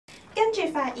跟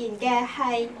住發言嘅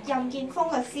係任建峰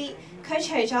律師，佢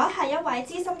除咗係一位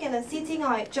資深嘅律師之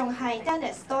外，仲係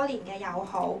Dennis 多年嘅友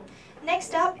好。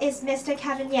Next up is Mr.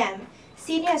 Kevin Yam,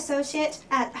 Senior Associate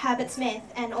at Herbert Smith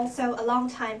and also a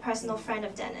long-time personal friend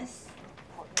of Dennis.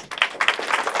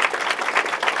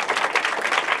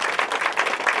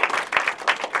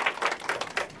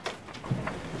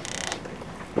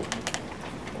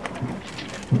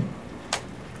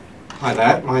 Hi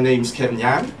there, my name's Kevin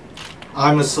Yam.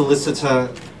 I'm a solicitor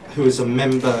who is a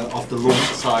member of the Law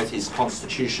Society's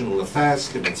Constitutional Affairs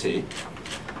Committee.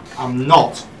 I'm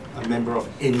not a member of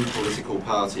any political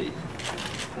party.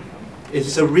 It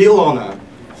is a real honour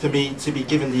for me to be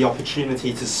given the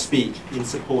opportunity to speak in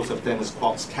support of Dennis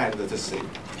Kwok's candidacy.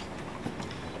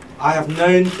 I have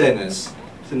known Dennis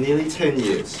for nearly 10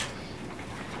 years.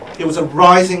 He was a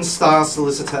rising star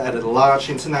solicitor at a large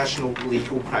international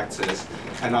legal practice,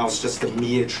 and I was just a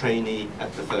mere trainee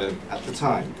at the firm at the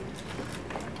time.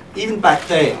 Even back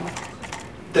then,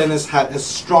 Dennis had a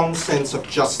strong sense of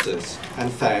justice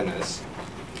and fairness,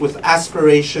 with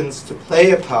aspirations to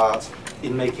play a part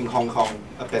in making Hong Kong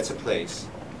a better place.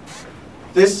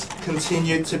 This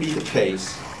continued to be the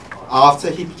case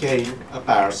after he became a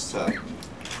barrister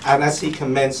and as he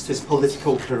commenced his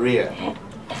political career.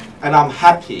 And I'm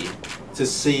happy to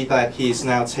see that he is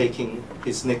now taking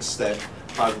his next step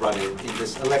by running in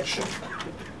this election.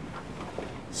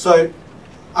 So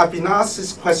I've been asked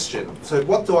this question, so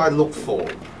what do I look for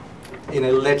in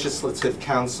a legislative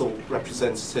council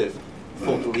representative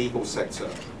for the legal sector?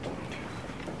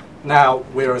 Now,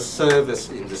 we're a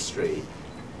service industry,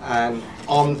 and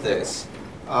on this,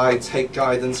 I take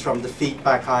guidance from the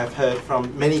feedback I've heard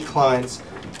from many clients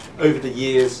over the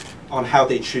years on how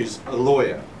they choose a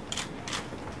lawyer.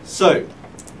 So,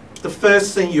 the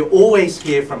first thing you always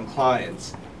hear from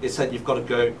clients is that you've got to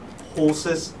go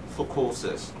horses for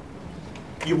courses.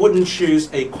 You wouldn't choose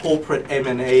a corporate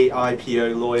M&A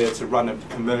IPO lawyer to run a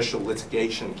commercial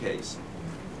litigation case.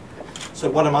 So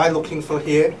what am I looking for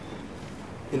here?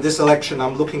 In this election,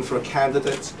 I'm looking for a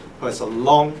candidate who has a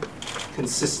long,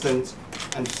 consistent,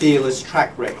 and fearless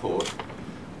track record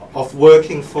of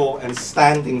working for and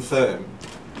standing firm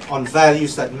on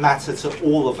values that matter to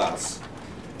all of us,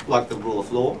 like the rule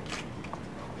of law,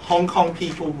 Hong Kong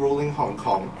people ruling Hong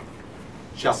Kong,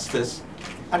 justice,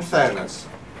 and fairness.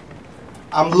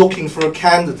 I'm looking for a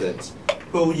candidate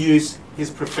who will use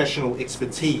his professional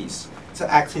expertise to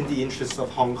act in the interests of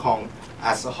Hong Kong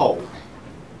as a whole.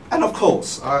 And of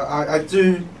course, I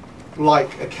do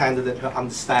like a candidate who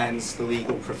understands the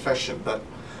legal profession, but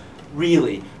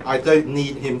really, I don't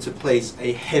need him to place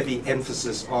a heavy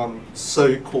emphasis on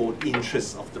so-called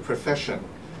interests of the profession.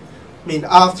 I mean,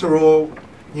 after all,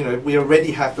 you know, we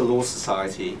already have the Law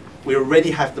Society, we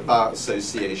already have the Bar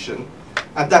Association,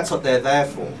 and that's what they're there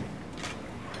for.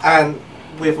 And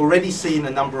we've already seen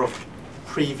a number of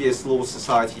previous Law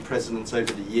Society presidents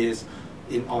over the years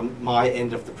on my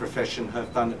end of the profession who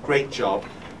have done a great job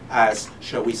as,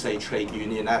 shall we say, trade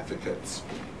union advocates.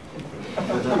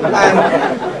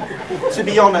 And to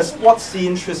be honest, what's the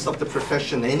interest of the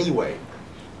profession anyway?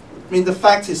 I mean, the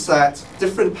fact is that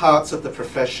different parts of the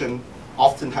profession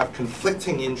often have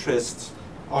conflicting interests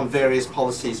on various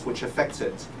policies which affect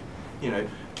it. You know,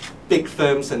 big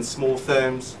firms and small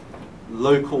firms,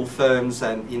 local firms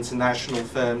and international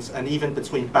firms, and even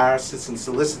between barristers and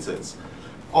solicitors,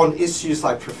 on issues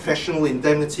like professional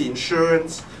indemnity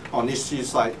insurance, on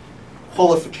issues like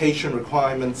qualification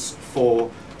requirements for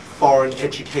foreign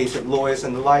educated lawyers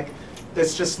and the like.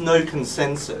 There's just no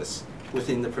consensus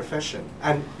within the profession.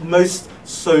 And most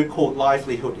so-called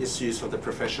livelihood issues of the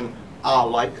profession are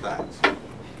like that.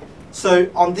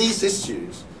 So on these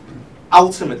issues,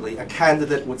 ultimately a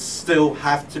candidate would still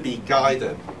have to be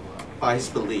guided by his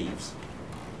beliefs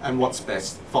and what's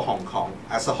best for Hong Kong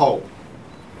as a whole.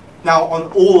 Now,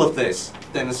 on all of this,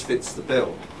 Dennis fits the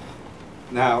bill.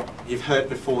 Now, you've heard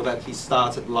before that he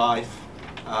started life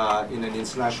in an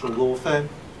international law firm.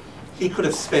 He could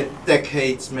have spent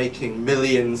decades making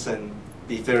millions and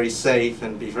be very safe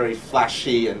and be very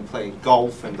flashy and playing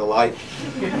golf and the like,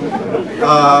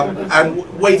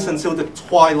 and wait until the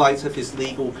twilight of his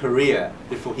legal career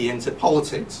before he entered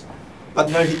politics.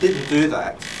 But no, he didn't do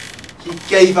that. He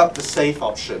gave up the safe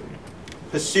option,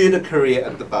 pursued a career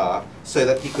at the bar so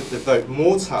that he could devote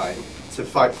more time to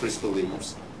fight for his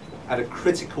beliefs at a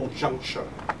critical juncture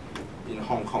in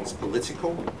Hong Kong's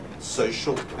political,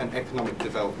 social, and economic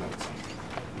development.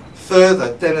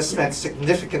 Further, Dennis spent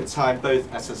significant time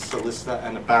both as a solicitor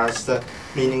and a barrister,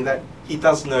 meaning that he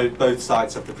does know both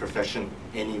sides of the profession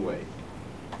anyway.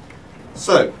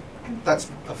 So,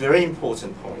 that's a very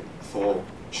important point for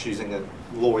choosing a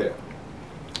lawyer.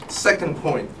 Second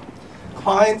point,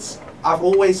 Clients, I've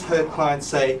always heard clients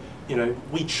say, you know,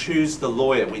 we choose the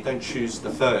lawyer, we don't choose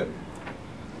the firm.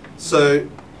 So,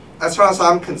 as far as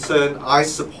I'm concerned, I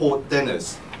support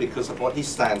Dennis because of what he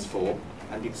stands for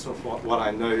and because of what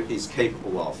I know he's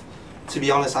capable of. To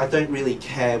be honest, I don't really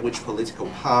care which political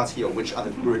party or which other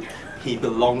group he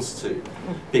belongs to,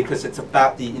 because it's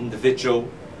about the individual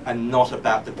and not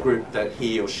about the group that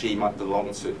he or she might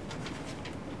belong to.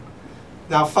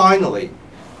 Now finally,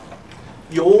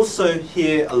 you also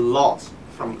hear a lot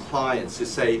from clients who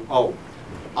say, oh,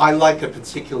 I like a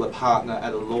particular partner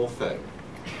at a law firm,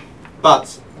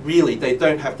 but really they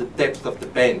don't have the depth of the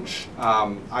bench.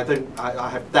 I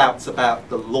have doubts about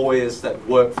the lawyers that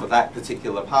work for that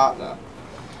particular partner.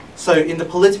 So in the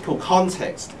political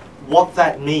context, what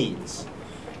that means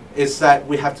is that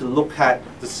we have to look at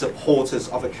the supporters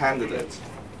of a candidate.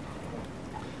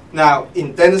 Now,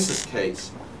 in Dennis's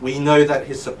case, we know that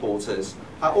his supporters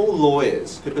are all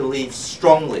lawyers who believe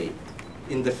strongly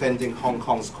in defending Hong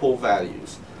Kong's core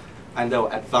values, and they'll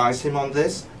advise him on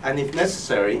this, and if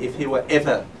necessary, if he were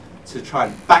ever to try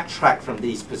and backtrack from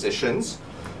these positions,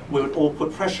 we would all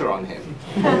put pressure on him.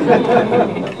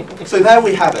 So there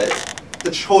we have it.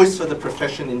 The choice for the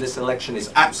profession in this election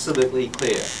is absolutely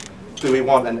clear. Do we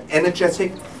want an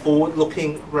energetic,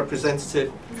 forward-looking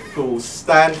representative who will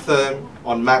stand firm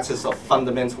on matters of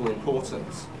fundamental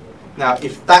importance? Now,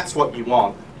 if that's what you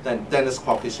want, then Dennis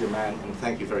Kwok is your man, and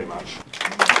thank you very much.